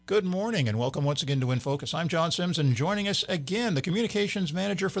Good morning and welcome once again to In Focus. I'm John Sims, and joining us again, the Communications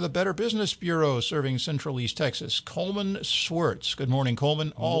Manager for the Better Business Bureau serving Central East Texas, Coleman Swartz. Good morning,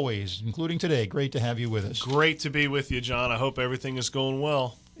 Coleman. Always, including today. Great to have you with us. Great to be with you, John. I hope everything is going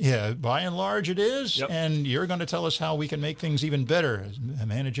well. Yeah, by and large it is, Yep. and you're going to tell us how we can make things even better,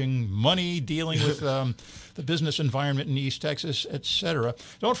 managing money, dealing with the business environment in East Texas, etc.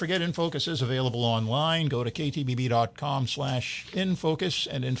 Don't forget, InFocus is available online. Go to ktbb.com/infocus,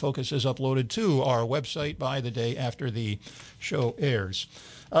 and InFocus is uploaded to our website by the day after the show airs.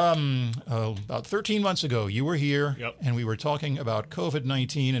 About 13 months ago, you were here, Yep. and we were talking about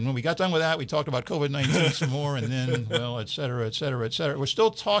COVID-19. And when we got done with that, we talked about COVID-19 some more, and then, well, et cetera, et cetera, et cetera. We're still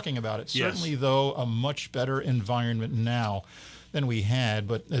talking about it. Yes. Certainly, though, a much better environment now than we had.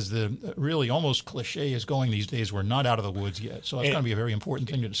 But as the really almost cliche is going these days, we're not out of the woods yet. So that's going to be a very important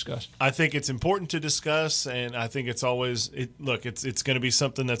thing to discuss. I think it's important to discuss, and I think it's always it's going to be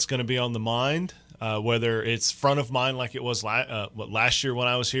something that's going to be on the mind. Whether it's front of mind like it was last year when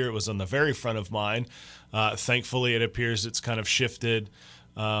I was here, it was on the very front of mind. Thankfully, it appears it's kind of shifted.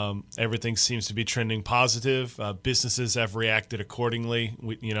 Everything seems to be trending positive. Businesses have reacted accordingly,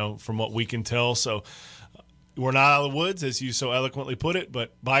 from what we can tell. So we're not out of the woods, as you so eloquently put it,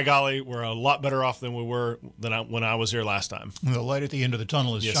 but by golly, we're a lot better off than we were when I was here last time. The light at the end of the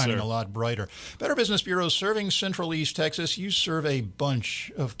tunnel is Yes, shining sir. a lot brighter. Better Business Bureau serving Central East Texas. You serve a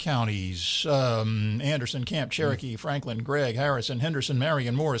bunch of counties: Anderson, Camp, Cherokee, Franklin, Gregg, Harrison, Henderson,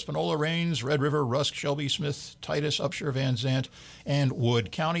 Marion, Morris, Panola, Rains, Red River, Rusk, Shelby, Smith, Titus, Upshur, Van Zant, and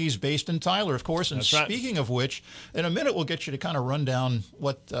Wood. Counties based in Tyler, of course. And That's right. speaking of which, in a minute we'll get you to kind of run down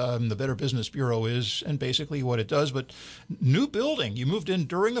what the Better Business Bureau is and basically what it does. But new building. You moved in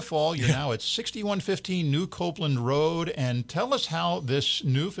during the fall. You're now at 6115 New Copeland Road. And tell us how this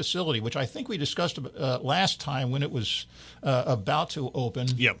new facility, which I think we discussed last time when it was about to open,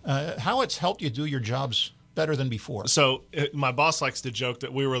 Yep. how it's helped you do your jobs better than before. So my boss likes to joke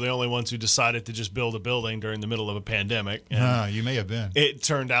that we were the only ones who decided to just build a building during the middle of a pandemic. And You may have been. it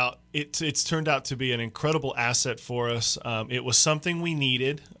turned out it's turned out to be an incredible asset for us. It was something we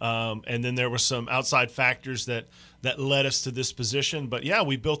needed, and then there were some outside factors that led us to this position. But yeah,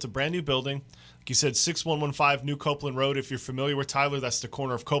 we built a brand new building. Like you said, 6115 New Copeland Road. If you're familiar with Tyler, that's the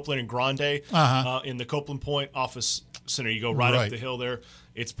corner of Copeland and Grande in the Copeland Point Office Center. You go right up the hill there.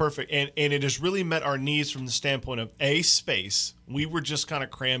 It's perfect. And it has really met our needs from the standpoint of space. We were just kind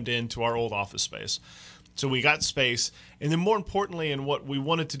of crammed into our old office space. So we got space. And then more importantly, and what we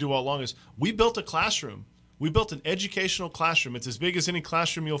wanted to do all along is we built a classroom. We built an educational classroom. It's as big as any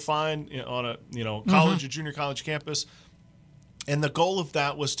classroom you'll find on a college or junior college campus. And the goal of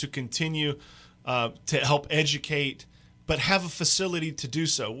that was to continue to help educate, but have a facility to do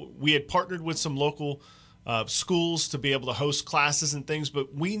so. We had partnered with some local schools to be able to host classes and things,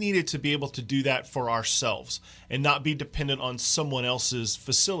 but we needed to be able to do that for ourselves and not be dependent on someone else's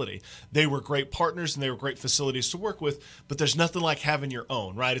facility. They were great partners and they were great facilities to work with, but there's nothing like having your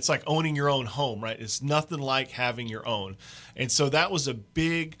own, right? It's like owning your own home, right? It's nothing like having your own. And so that was a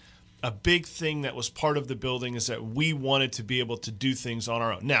big thing that was part of the building, is that we wanted to be able to do things on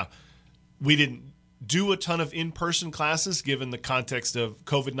our own. Now, we didn't do a ton of in-person classes given the context of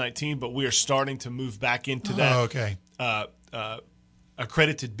COVID-19, but we are starting to move back into that. Oh, okay.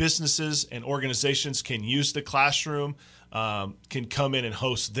 Accredited businesses and organizations can use the classroom, can come in and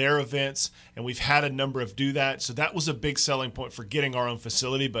host their events, and we've had a number of do that. So that was a big selling point for getting our own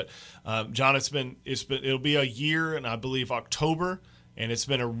facility. But John, it'll be a year, and I believe October. And it's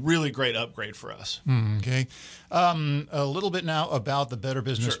been a really great upgrade for us. Okay. A little bit now about the Better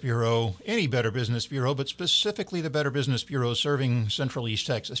Business Bureau, any Better Business Bureau, but specifically the Better Business Bureau serving Central East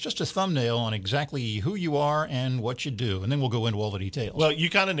Texas. Just a thumbnail on exactly who you are and what you do, and then we'll go into all the details. Well, you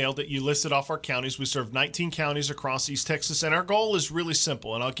kind of nailed it. You listed off our counties. We serve 19 counties across East Texas, and our goal is really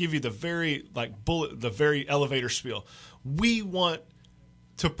simple. And I'll give you the very elevator spiel. We want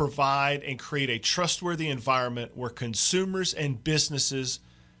to provide and create a trustworthy environment where consumers and businesses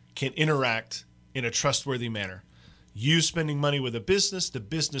can interact in a trustworthy manner. You spending money with a business, the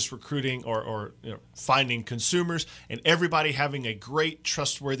business recruiting or finding consumers, and everybody having a great,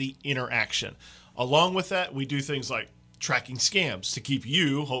 trustworthy interaction. Along with that, we do things like tracking scams to keep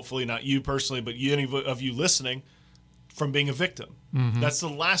you, hopefully not you personally, but any of you listening, from being a victim. Mm-hmm. That's the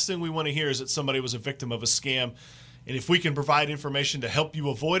last thing we want to hear, is that somebody was a victim of a scam. And if we can provide information to help you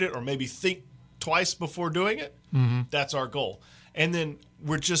avoid it, or maybe think twice before doing it, that's our goal. And then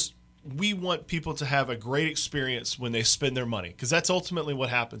we want people to have a great experience when they spend their money, because that's ultimately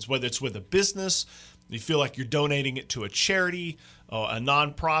what happens. Whether it's with a business, you feel like you're donating it to a charity, or a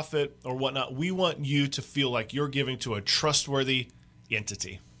nonprofit, or whatnot, we want you to feel like you're giving to a trustworthy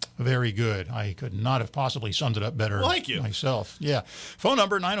entity. Very good. I could not have possibly summed it up better Thank you. myself. Yeah. Phone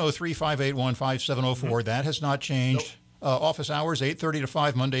number 903-581-5704. That has not changed. Office hours 8:30 to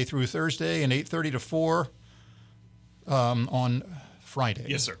 5 Monday through Thursday and 8:30 to 4 on Friday.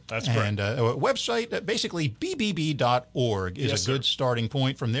 Yes, sir. That's correct. And website, basically bbb.org is Yes, a good sir. starting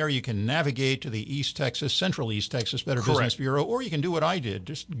point. From there, you can navigate to the Central East Texas Better Business Bureau, or you can do what I did.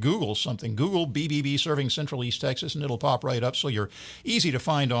 Just Google something. Google BBB serving Central East Texas, and it'll pop right up. So you're easy to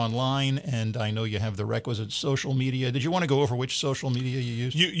find online, and I know you have the requisite social media. Did you want to go over which social media you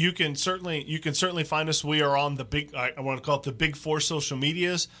use? You can certainly find us. We are on the big, I want to call it the big four social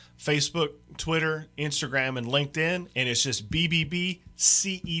medias: Facebook, Twitter, Instagram, and LinkedIn. And it's just BBB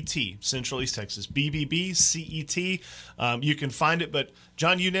CET, Central East Texas. BBB CET. You can find it. But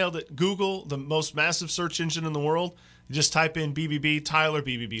John, you nailed it. Google, the most massive search engine in the world. Just type in BBB Tyler,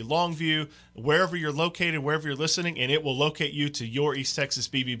 BBB Longview, wherever you're located, wherever you're listening, and it will locate you to your East Texas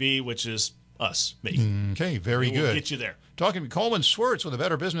BBB, which is us, me. Okay, very We'll good. get you there. Talking to Coleman Swartz with the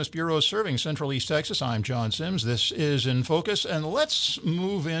Better Business Bureau serving Central East Texas. I'm John Sims. This is In Focus, and let's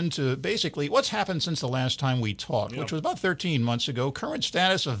move into basically what's happened since the last time we talked, which was about 13 months ago. Current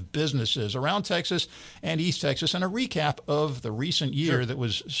status of businesses around Texas and East Texas, and a recap of the recent year that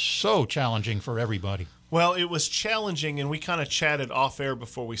was so challenging for everybody. Well, it was challenging, and we kind of chatted off air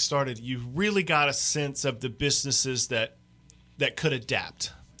before we started. You really got a sense of the businesses that could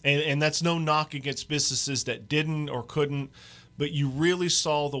adapt. And that's no knock against businesses that didn't or couldn't, but you really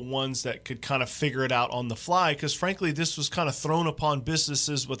saw the ones that could kind of figure it out on the fly, because frankly, this was kind of thrown upon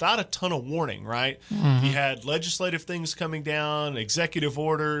businesses without a ton of warning, right? Mm-hmm. You had legislative things coming down, executive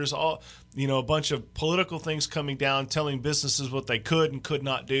orders, a bunch of political things coming down, telling businesses what they could and could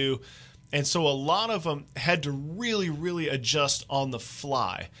not do. And so a lot of them had to really, really adjust on the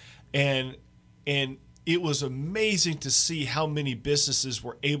fly. And it was amazing to see how many businesses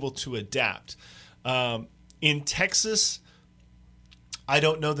were able to adapt. In Texas, I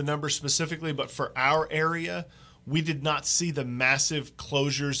don't know the number specifically, but for our area, we did not see the massive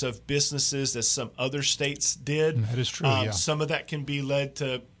closures of businesses as some other states did. That is true, yeah. Some of that can be led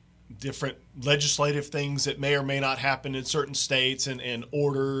to different legislative things that may or may not happen in certain states, and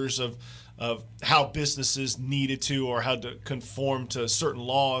orders of how businesses needed to or had to conform to certain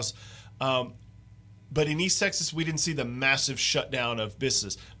laws. But in East Texas, we didn't see the massive shutdown of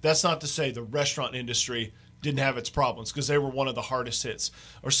business. That's not to say the restaurant industry didn't have its problems, because they were one of the hardest hits,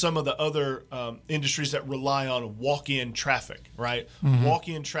 or some of the other industries that rely on walk-in traffic, right? Mm-hmm.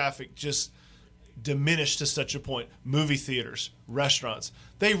 Walk-in traffic just diminished to such a point. Movie theaters, restaurants,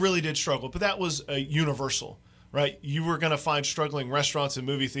 they really did struggle, but that was universal, right? You were going to find struggling restaurants and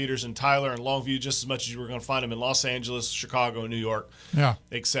movie theaters in Tyler and Longview just as much as you were going to find them in Los Angeles, Chicago, New York,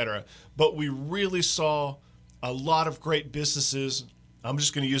 et cetera. But we really saw a lot of great businesses, I'm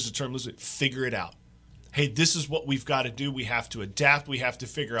just going to use the term, figure it out. Hey, this is what we've got to do. We have to adapt. We have to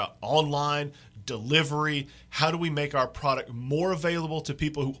figure out online, delivery. How do we make our product more available to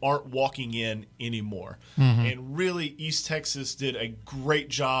people who aren't walking in anymore? Mm-hmm. And really, East Texas did a great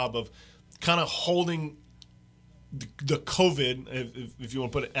job of kind of holding the COVID, if you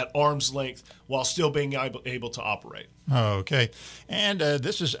want to put it, at arm's length while still being able to operate. Okay. And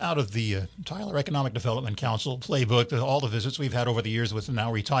this is out of the Tyler Economic Development Council playbook, all the visits we've had over the years with the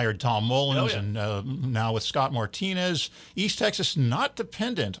now retired Tom Mullins and now with Scott Martinez. East Texas not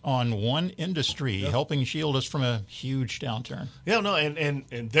dependent on one industry, helping shield us from a huge downturn. Yeah, no,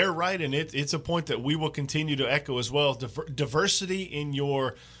 and they're right, and it's a point that we will continue to echo as well. Diversity in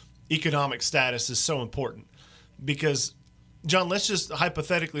your economic status is so important. Because, John, let's just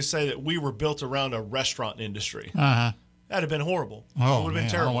hypothetically say that we were built around a restaurant industry. Uh-huh. That'd have been horrible. Oh, it would have man,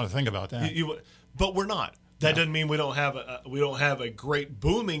 been terrible. I don't want to think about that. But we're not. That doesn't mean we don't have a great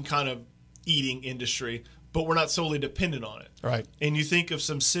booming kind of eating industry, but we're not solely dependent on it. Right. And you think of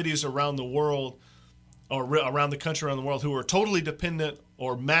some cities around the world, or around the country, around the world, who are totally dependent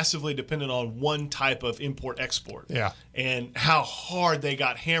or massively dependent on one type of import-export. Yeah. And how hard they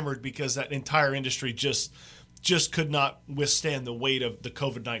got hammered because that entire industry just could not withstand the weight of the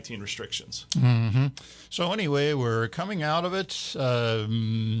COVID-19 restrictions. Mm-hmm. So anyway, we're coming out of it.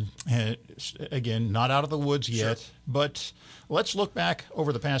 Again, not out of the woods yet, but let's look back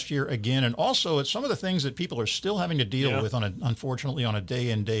over the past year again, and also at some of the things that people are still having to deal with, unfortunately, on a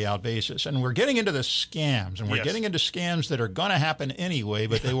day-in, day-out basis. And we're getting into the scams, and we're getting into scams that are going to happen anyway,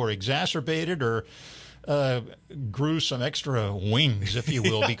 but they were exacerbated or grew some extra wings, if you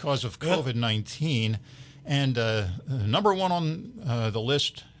will, because of COVID-19. And number one on the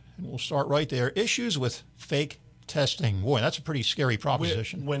list, and we'll start right there, issues with fake testing. Boy, that's a pretty scary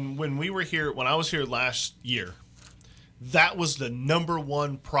proposition. When we were here, when I was here last year, that was the number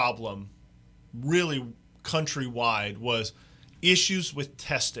one problem, really countrywide, was issues with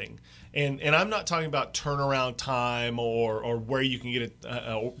testing. And I'm not talking about turnaround time or where you can get it,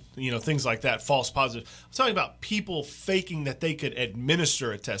 things like that, false positives. I'm talking about people faking that they could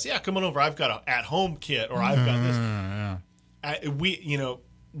administer a test. Yeah, come on over. I've got an at-home kit, or I've got this.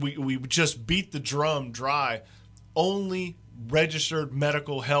 We just beat the drum dry. Only registered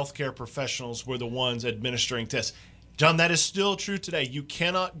medical healthcare professionals were the ones administering tests. John, that is still true today. You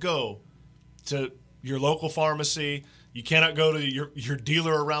cannot go to your local pharmacy. You cannot go to your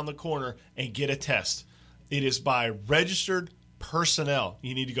dealer around the corner and get a test. It is by registered personnel.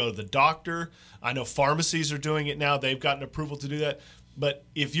 You need to go to the doctor. I know pharmacies are doing it now. They've gotten approval to do that. But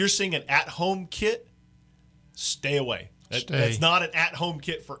if you're seeing an at-home kit, stay away. That's not an at-home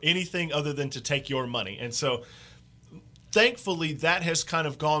kit for anything other than to take your money. And so thankfully that has kind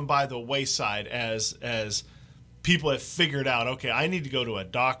of gone by the wayside as people have figured out, okay, I need to go to a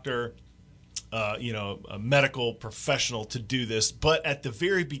doctor, a medical professional to do this. But at the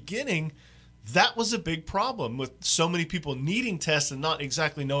very beginning, that was a big problem with so many people needing tests and not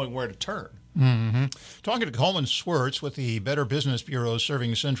exactly knowing where to turn. Mm-hmm. Talking to Coleman Swerts with the Better Business Bureau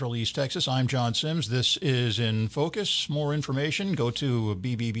serving Central East Texas, I'm John Sims. This is In Focus. More information, go to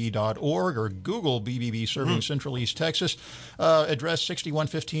bbb.org or Google BBB serving Central East Texas. Address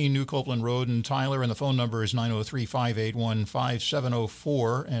 6115 New Copeland Road in Tyler, and the phone number is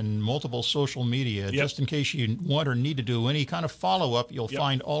 903-581-5704, and multiple social media. Yep. Just in case you want or need to do any kind of follow-up, you'll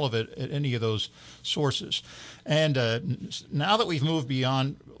find all of it at any of those sources. And now that we've moved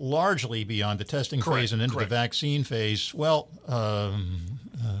largely beyond the testing phase and into the vaccine phase, well,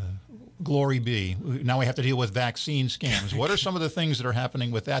 glory be. Now we have to deal with vaccine scams. What are some of the things that are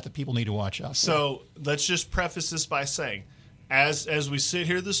happening with that people need to watch out for? So let's just preface this by saying, as we sit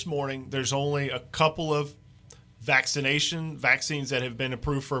here this morning, there's only a couple of vaccines that have been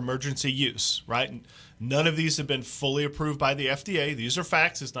approved for emergency use, right? None of these have been fully approved by the FDA. These are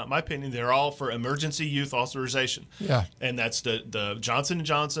facts. It's not my opinion. They're all for emergency use authorization. Yeah. And that's the Johnson &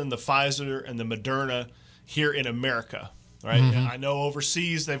 Johnson, the Pfizer, and the Moderna here in America, right? Mm-hmm. And I know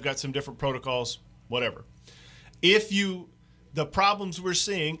overseas they've got some different protocols, whatever. The problems we're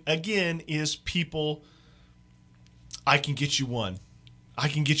seeing, again, is people, I can get you one. I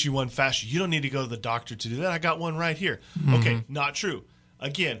can get you one faster. You don't need to go to the doctor to do that. I got one right here. Mm-hmm. Okay, not true.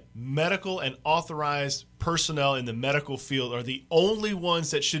 Again, medical and authorized personnel in the medical field are the only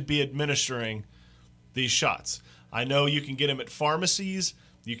ones that should be administering these shots. I know you can get them at pharmacies,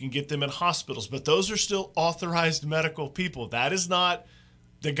 you can get them in hospitals, but those are still authorized medical people. That is not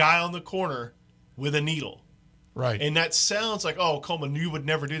the guy on the corner with a needle. Right. And that sounds like, oh, Coleman, you would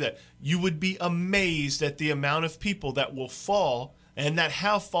never do that. You would be amazed at the amount of people that will fall and that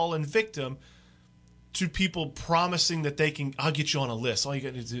have fallen victim to people promising that I'll get you on a list. All you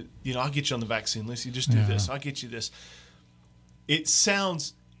got to do, I'll get you on the vaccine list. You just do this. I'll get you this. It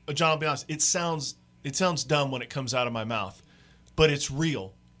sounds, John, I'll be honest, it sounds dumb when it comes out of my mouth, but it's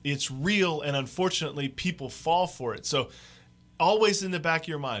real. It's real, and unfortunately, people fall for it. So always in the back of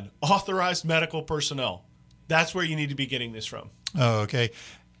your mind, authorized medical personnel. That's where you need to be getting this from. Oh, okay.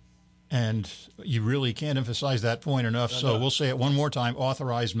 And you really can't emphasize that point enough, so we'll say it one more time.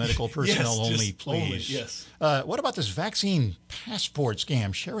 Authorized medical personnel only, please. Only, yes. What about this vaccine passport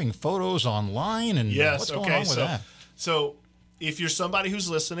scam, sharing photos online? And what's going on with that? So if you're somebody who's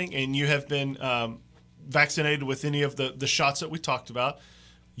listening and you have been vaccinated with any of the shots that we talked about,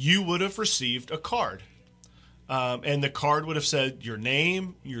 you would have received a card. And the card would have said your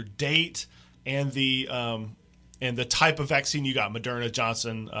name, your date, and the type of vaccine you got, Moderna,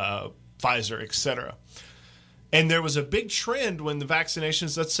 Johnson, Pfizer, etc. And there was a big trend when the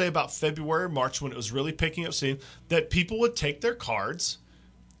vaccinations, let's say about February, March, when it was really picking up steam, that people would take their cards,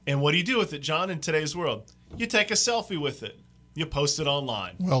 and what do you do with it, John, in today's world? You take a selfie with it. You post it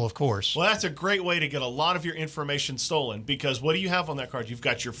online. Well, of course. Well, that's a great way to get a lot of your information stolen, because what do you have on that card? You've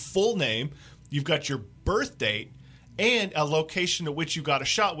got your full name, you've got your birth date, and a location at which you got a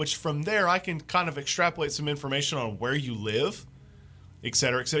shot, which from there I can kind of extrapolate some information on where you live, et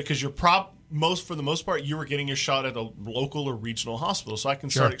cetera, because for the most part, you were getting your shot at a local or regional hospital, so I can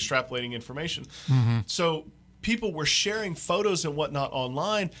start extrapolating information. Mm-hmm. So people were sharing photos and whatnot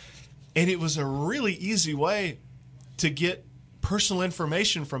online, and it was a really easy way to get personal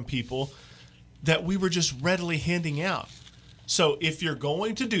information from people that we were just readily handing out. So if you're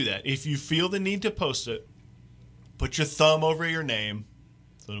going to do that, if you feel the need to post it, put your thumb over your name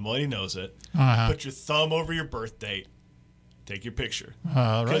so nobody knows it. Put your thumb over your birth date. Take your picture.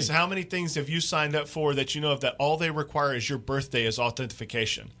 Because how many things have you signed up for that you know of that all they require is your birthday as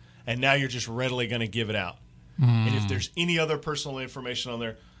authentication, and now you're just readily going to give it out? And if there's any other personal information on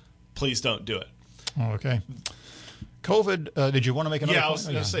there, please don't do it. Okay. COVID, did you want to make another point? I was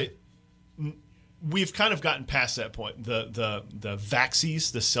going to say, we've kind of gotten past that point. The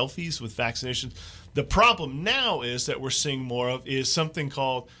vaxies, the selfies with vaccinations. The problem now is that we're seeing more of is something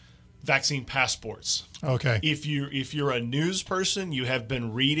called vaccine passports. Okay. If you're a news person, you have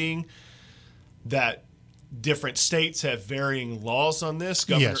been reading that different states have varying laws on this.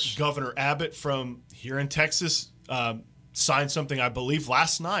 Governor Abbott from here in Texas signed something, I believe,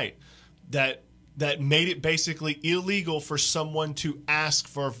 last night that made it basically illegal for someone to ask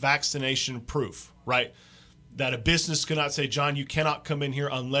for vaccination proof, right? That a business cannot say, John, you cannot come in here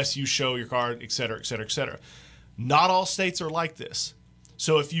unless you show your card, et cetera, et cetera, et cetera. Not all states are like this.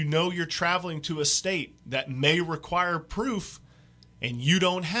 So if you know you're traveling to a state that may require proof and you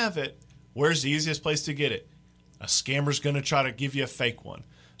don't have it, where's the easiest place to get it? A scammer's going to try to give you a fake one.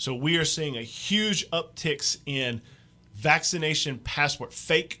 So we are seeing a huge upticks in vaccination passport,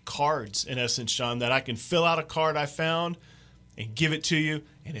 fake cards, in essence, John, that I can fill out a card I found and give it to you,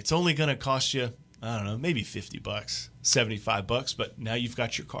 and it's only going to cost you, I don't know, maybe $50, $75, but now you've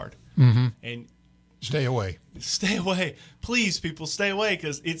got your card. Mm-hmm. And stay away. Stay away. Please, people, stay away,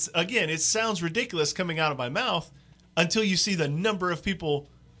 because it sounds ridiculous coming out of my mouth until you see the number of people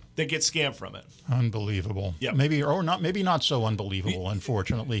that get scammed from it. Unbelievable. Yeah. Maybe not so unbelievable,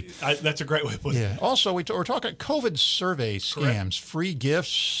 unfortunately. That's a great way to put it. Yeah. Also, we're talking COVID survey scams, correct. Free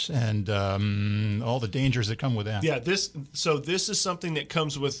gifts, and all the dangers that come with that. Yeah. This is something that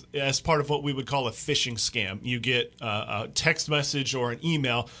comes with as part of what we would call a phishing scam. You get a text message or an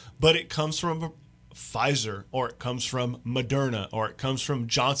email, but it comes from Pfizer, or it comes from Moderna, or it comes from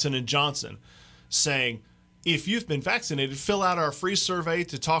Johnson & Johnson, saying, if you've been vaccinated, fill out our free survey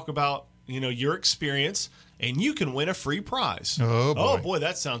to talk about, your experience, and you can win a free prize. Oh boy,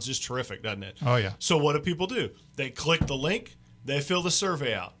 that sounds just terrific, doesn't it? Oh yeah. So what do people do? They click the link, they fill the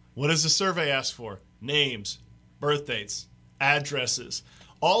survey out. What does the survey ask for? Names, birth dates, addresses,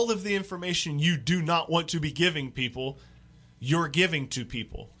 all of the information you do not want to be giving people, you're giving to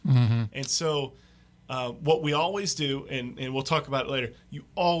people. Mm-hmm. And so what we always do, and we'll talk about it later,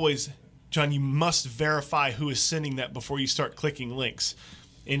 John, you must verify who is sending that before you start clicking links.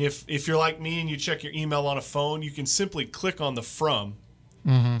 And if you're like me and you check your email on a phone, you can simply click on the from,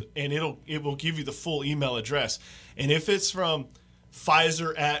 mm-hmm. and it will give you the full email address. And if it's from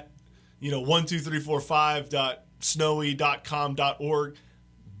Pfizer at 12345.snowy.com.org,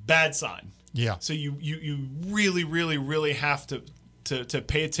 bad sign. Yeah. So you really, really, really have to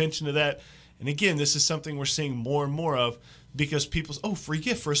pay attention to that. And again, this is something we're seeing more and more of, because people's, free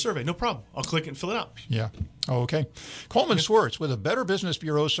gift for a survey. No problem. I'll click it and fill it out. Yeah. Oh, okay. Coleman Swartz with the Better Business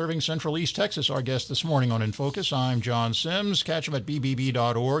Bureau serving Central East Texas, our guest this morning on In Focus. I'm John Sims. Catch him at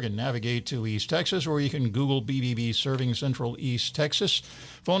bbb.org and navigate to East Texas, or you can Google BBB serving Central East Texas.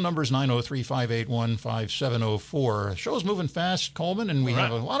 Phone number is 903-581-5704. Show's moving fast, Coleman, and we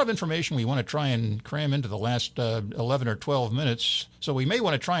have a lot of information we want to try and cram into the last 11 or 12 minutes. So we may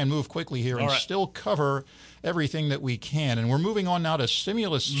want to try and move quickly here and still cover everything that we can. And we're moving on now to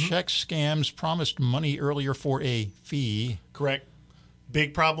stimulus check scams, promised money earlier for a fee. Correct.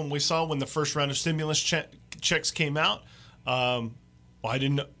 Big problem we saw when the first round of stimulus checks came out.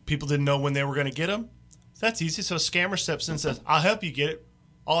 People didn't know when they were going to get them. That's easy. So a scammer steps in and says, I'll help you get it.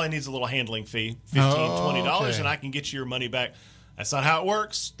 All I need is a little handling fee, $15, $20, and I can get you your money back. That's not how it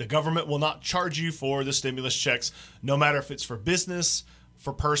works. The government will not charge you for the stimulus checks, no matter if it's for business,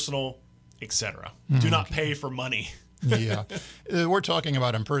 for personal, etc. Do not pay for money. Yeah. We're talking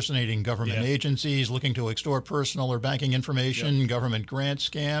about impersonating government agencies, looking to extort personal or banking information, government grant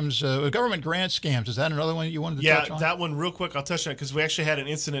scams. Government grant scams, is that another one that you wanted to touch on? Yeah, that one real quick, I'll touch on it, because we actually had an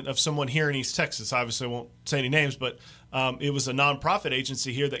incident of someone here in East Texas. Obviously, I won't say any names, but it was a nonprofit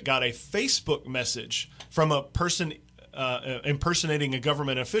agency here that got a Facebook message from a person impersonating a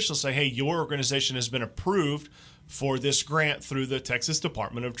government official saying, hey, your organization has been approved for this grant through the Texas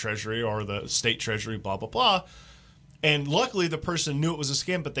Department of Treasury or the state treasury, blah, blah, blah. And luckily, the person knew it was a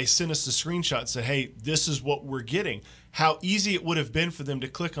scam, but they sent us a screenshot and said, hey, this is what we're getting. How easy it would have been for them to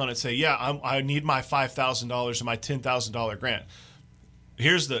click on it and say, yeah, I need my $5,000 or my $10,000 grant.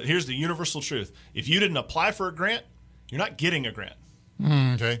 Here's the universal truth. If you didn't apply for a grant, you're not getting a grant.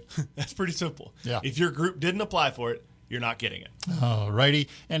 Okay. That's pretty simple. Yeah. If your group didn't apply for it, you're not getting it. All righty.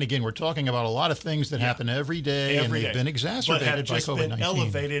 And again, we're talking about a lot of things that happen every day, and they've been exacerbated by COVID-19. But have just been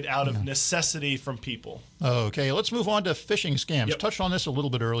elevated out of necessity from people. Okay, let's move on to phishing scams. Yep. Touched on this a little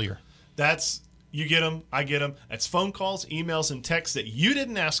bit earlier. You get them, I get them. That's phone calls, emails, and texts that you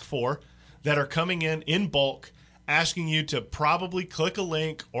didn't ask for that are coming in bulk, asking you to probably click a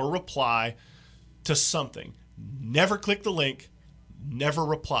link or reply to something. never click the link, never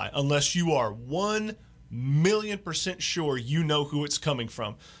reply unless you are 1,000,000% sure you know who it's coming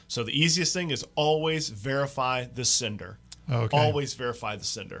from. So the easiest thing is always verify the sender. Okay. Always verify the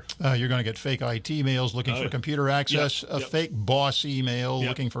sender. You're going to get fake IT mails looking for computer access, Yep. fake boss email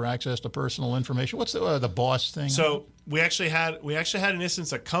looking for access to personal information. What's the boss thing? So we actually had an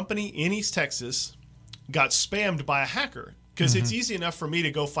instance. A company in East Texas got spammed by a hacker because it's easy enough for me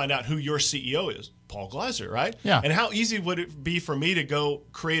to go find out who your CEO is, Paul Gleiser, right? Yeah. And how easy would it be for me to go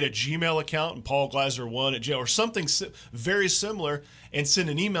create a Gmail account and Paul Gleiser 1 at Gmail or something very similar and send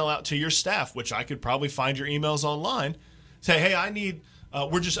an email out to your staff, which I could probably find your emails online. Say, hey, I need,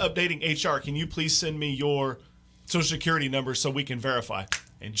 we're just updating HR. Can you please send me your social security number so we can verify?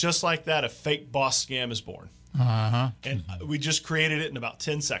 And just like that, a fake boss scam is born. And we just created it in about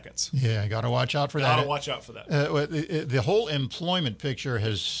 10 seconds. Yeah, got to watch out for that. Got to watch out for that. The whole employment picture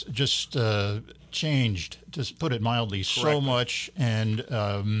has just changed, to put it mildly, so much.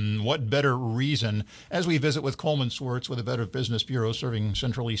 And what better reason, as we visit with Coleman Swartz with the Better Business Bureau serving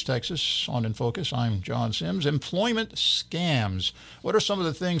Central East Texas, on In Focus. I'm John Sims. Employment scams. What are some of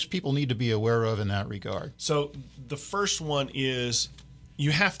the things people need to be aware of in that regard? So the first one is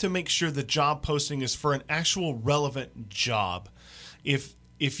you have to make sure the job posting is for an actual relevant job. If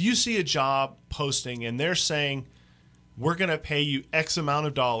you see a job posting and they're saying, we're going to pay you X amount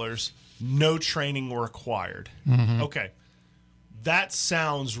of dollars, no training required. Okay, that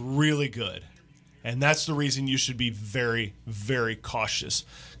sounds really good. And that's the reason you should be very, very cautious.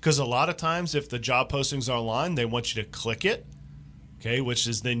 Because a lot of times if the job postings are online, they want you to click it, okay, which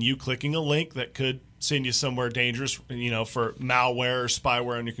is then you clicking a link that could send you somewhere dangerous, for malware or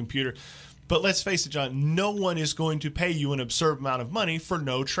spyware on your computer. But let's face it, John, no one is going to pay you an absurd amount of money for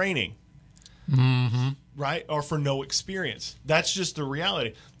no training. Right? Or for no experience. That's just the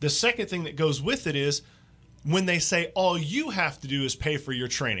reality. The second thing that goes with it is when they say all you have to do is pay for your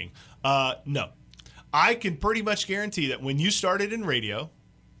training. No. I can pretty much guarantee that when you started in radio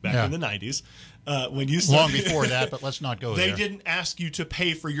back in the 90s, when you started, long before that, but let's not go there. They didn't ask you to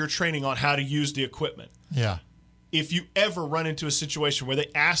pay for your training on how to use the equipment. Yeah. If you ever run into a situation where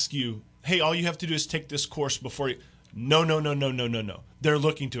they ask you, hey, all you have to do is take this course before you... No. They're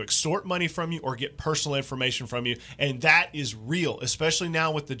looking to extort money from you or get personal information from you. And that is real, especially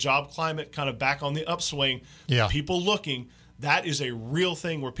now with the job climate kind of back on the upswing. Yeah. People looking, that is a real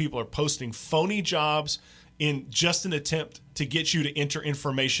thing where people are posting phony jobs in just an attempt to get you to enter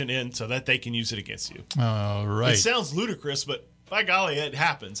information in so that they can use it against you. All right. It sounds ludicrous, but by golly, it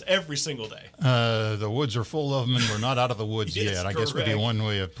happens every single day. The woods are full of them, and we're not out of the woods Yes, yet, I guess would be one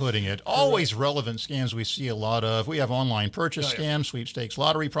way of putting it. Always relevant scams we see a lot of. We have online purchase scams, sweepstakes,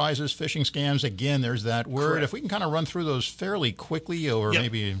 lottery prizes, phishing scams. Again, there's that word. Correct. If we can kind of run through those fairly quickly over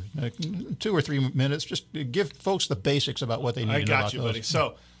maybe 2 or 3 minutes, just give folks the basics about what they need to know about those. Buddy.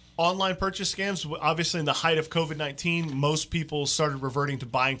 So, online purchase scams, obviously in the height of COVID-19, most people started reverting to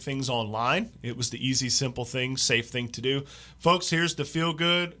buying things online. It was the easy, simple thing, safe thing to do. Folks, here's the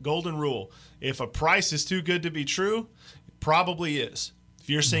feel-good golden rule. If a price is too good to be true, it probably is. If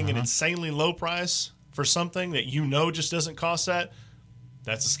you're seeing an insanely low price for something that you know just doesn't cost that,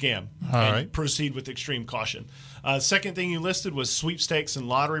 that's a scam. All right. Proceed with extreme caution. Second thing you listed was sweepstakes and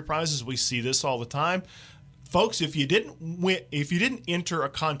lottery prizes. We see this all the time. Folks, if you didn't enter a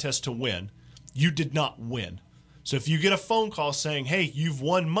contest to win, you did not win. So if you get a phone call saying, hey, you've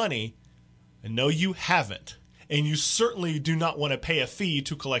won money, and no, you haven't, and you certainly do not want to pay a fee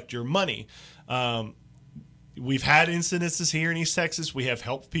to collect your money. We've had incidences here in East Texas. We have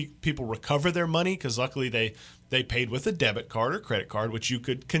helped people recover their money because luckily they paid with a debit card or credit card, which you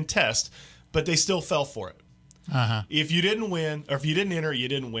could contest, but they still fell for it. If you didn't win, or if you didn't enter, you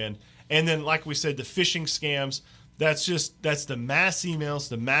didn't win. And then, like we said, the phishing scams, that's the mass emails,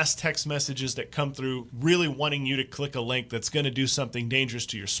 the mass text messages that come through really wanting you to click a link that's going to do something dangerous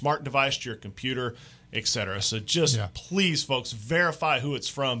to your smart device, to your computer, etc. So please, folks, verify who it's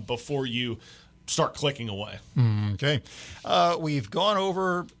from before you start clicking away. Okay. We've gone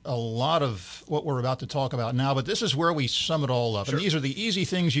over a lot of what we're about to talk about now, but this is where we sum it all up. Sure. And these are the easy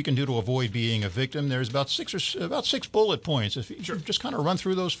things you can do to avoid being a victim. There's about six bullet points. If you just kind of run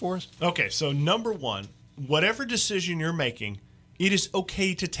through those for us. Okay, so number one, whatever decision you're making, it is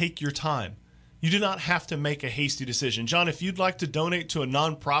okay to take your time. You do not have to make a hasty decision. John, if you'd like to donate to a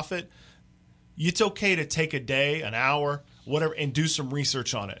nonprofit, it's okay to take a day, an hour, whatever, and do some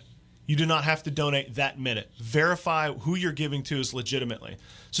research on it. You do not have to donate that minute. Verify who you're giving to is legitimately.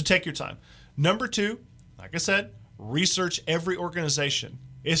 So take your time. Number two, like I said, research every organization,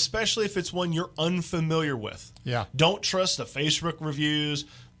 especially if it's one you're unfamiliar with. Yeah. Don't trust the Facebook reviews,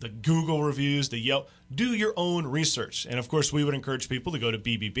 the Google reviews, the Yelp. Do your own research. And of course, we would encourage people to go to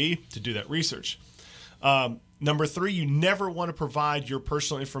BBB to do that research. Number 3, you never want to provide your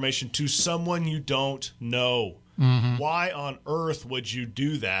personal information to someone you don't know. Mm-hmm. Why on earth would you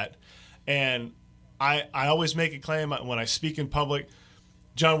do that? And I always make a claim when I speak in public,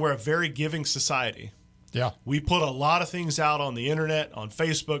 John, we're a very giving society. Yeah. We put a lot of things out on the internet, on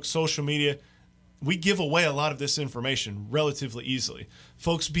Facebook, social media. We give away a lot of this information relatively easily.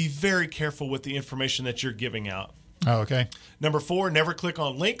 Folks, be very careful with the information that you're giving out. Oh, okay. Number 4, never click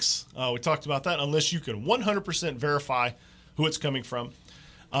on links. We talked about that unless you can 100% verify who it's coming from.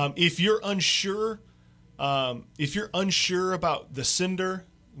 If you're unsure about the sender,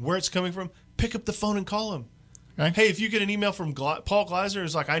 where it's coming from, pick up the phone and call him. Okay. Hey, if you get an email from Paul Gleiser,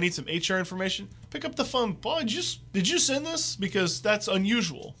 who's like, I need some HR information, pick up the phone. Paul, did you send this? Because that's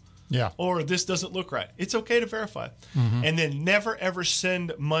unusual. Yeah. Or this doesn't look right. It's okay to verify. Mm-hmm. And then never, ever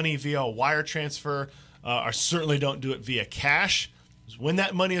send money via a wire transfer, or certainly don't do it via cash. When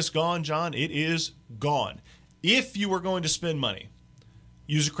that money is gone, John, it is gone. If you were going to spend money,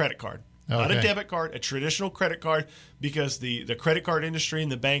 use a credit card. Okay. Not a debit card, a traditional credit card, because the credit card industry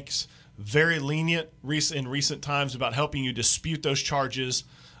and the banks very lenient in recent times about helping you dispute those charges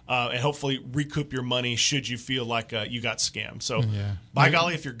and hopefully recoup your money should you feel like you got scammed. So, by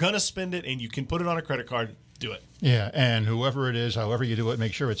golly, if you're going to spend it and you can put it on a credit card, do it. Yeah, and whoever it is, however you do it,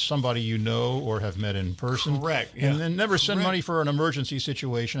 make sure it's somebody you know or have met in person. Correct. Yeah. And then never send money for an emergency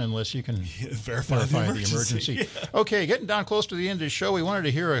situation unless you can verify the emergency. Yeah. Okay, getting down close to the end of the show, we wanted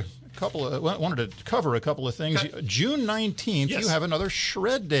to hear wanted to cover a couple of things. Okay. June 19th, you have another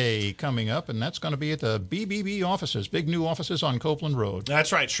Shred Day coming up, and that's going to be at the BBB offices, big new offices on Copeland Road.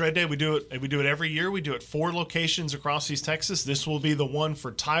 That's right, Shred Day. We do it every year. We do it 4 locations across East Texas. This will be the one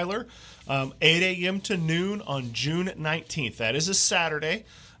for Tyler, 8 a.m. to noon on June 19th. That is a Saturday.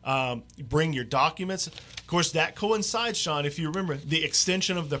 Bring your documents. Of course, that coincides, Sean, if you remember, the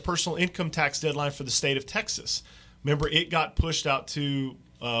extension of the personal income tax deadline for the state of Texas. Remember, it got pushed out to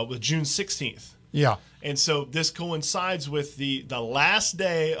with June 16th. Yeah. And so this coincides with the last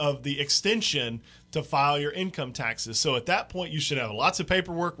day of the extension to file your income taxes. So at that point, you should have lots of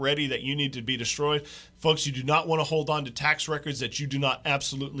paperwork ready that you need to be destroyed. Folks, you do not want to hold on to tax records that you do not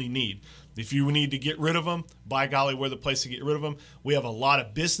absolutely need. If you need to get rid of them, by golly, we're the place to get rid of them. We have a lot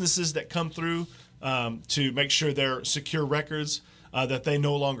of businesses that come through to make sure they're secure records that they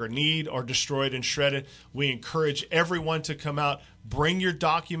no longer need are destroyed and shredded. We encourage everyone to come out, bring your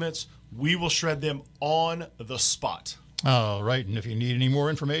documents. We will shred them on the spot. All right. And if you need any more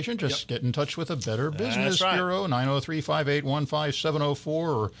information, just get in touch with the Better Business Bureau, 903-581-5704,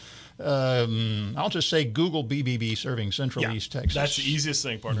 or I'll just say Google BBB serving Central East Texas. That's the easiest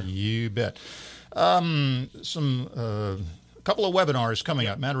thing, partner. You bet. A couple of webinars coming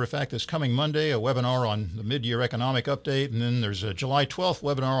up. Matter of fact, this coming Monday, a webinar on the mid-year economic update, and then there's a July 12th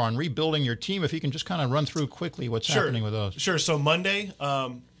webinar on rebuilding your team. If you can just kind of run through quickly what's happening with those. Sure. So Monday,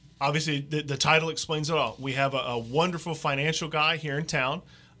 obviously the title explains it all. We have a wonderful financial guy here in town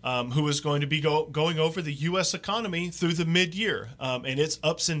who is going to be going over the U.S. economy through the mid-year and its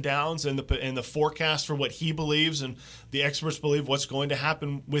ups and downs and the forecast for what he believes and the experts believe what's going to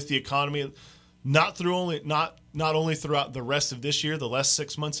happen with the economy. Not only throughout the rest of this year, the last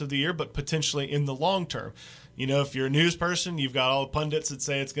 6 months of the year, but potentially in the long term. You know, if you're a news person, you've got all the pundits that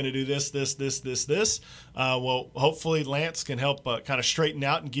say it's going to do this. Well, hopefully Lance can help kind of straighten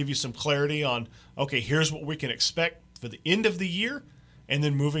out and give you some clarity on, okay, here's what we can expect for the end of the year and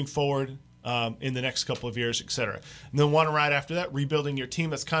then moving forward in the next couple of years, et cetera. And then one right after that, rebuilding your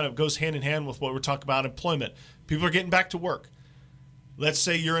team. That's kind of goes hand in hand with what we're talking about, employment. People are getting back to work. Let's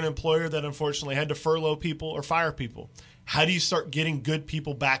say you're an employer that unfortunately had to furlough people or fire people. How do you start getting good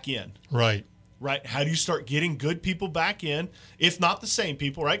people back in? Right. How do you start getting good people back in? If not the same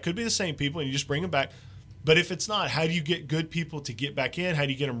people, right? Could be the same people and you just bring them back. But if it's not, how do you get good people to get back in? How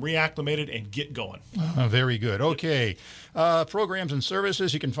do you get them reacclimated and get going? Very good. Okay. Programs and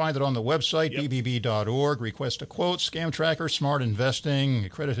services, you can find it on the website, bbb.org. Request a quote, Scam Tracker, Smart Investing,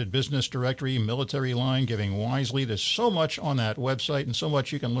 Accredited Business Directory, Military Line, Giving Wisely. There's so much on that website and so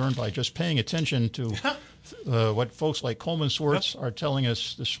much you can learn by just paying attention to what folks like Coleman Swartz are telling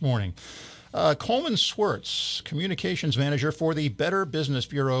us this morning. Coleman Swartz, Communications Manager for the Better Business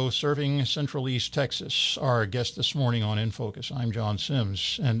Bureau serving Central East Texas, our guest this morning on In Focus. I'm John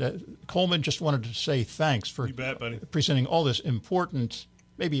Sims. And Coleman, just wanted to say thanks for presenting all this important,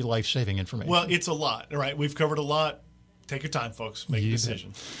 maybe life-saving information. Well, it's a lot, right? We've covered a lot. Take your time, folks. Make a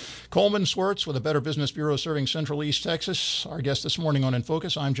decision. Coleman Swartz with the Better Business Bureau serving Central East Texas, our guest this morning on In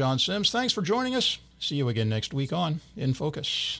Focus. I'm John Sims. Thanks for joining us. See you again next week on In Focus.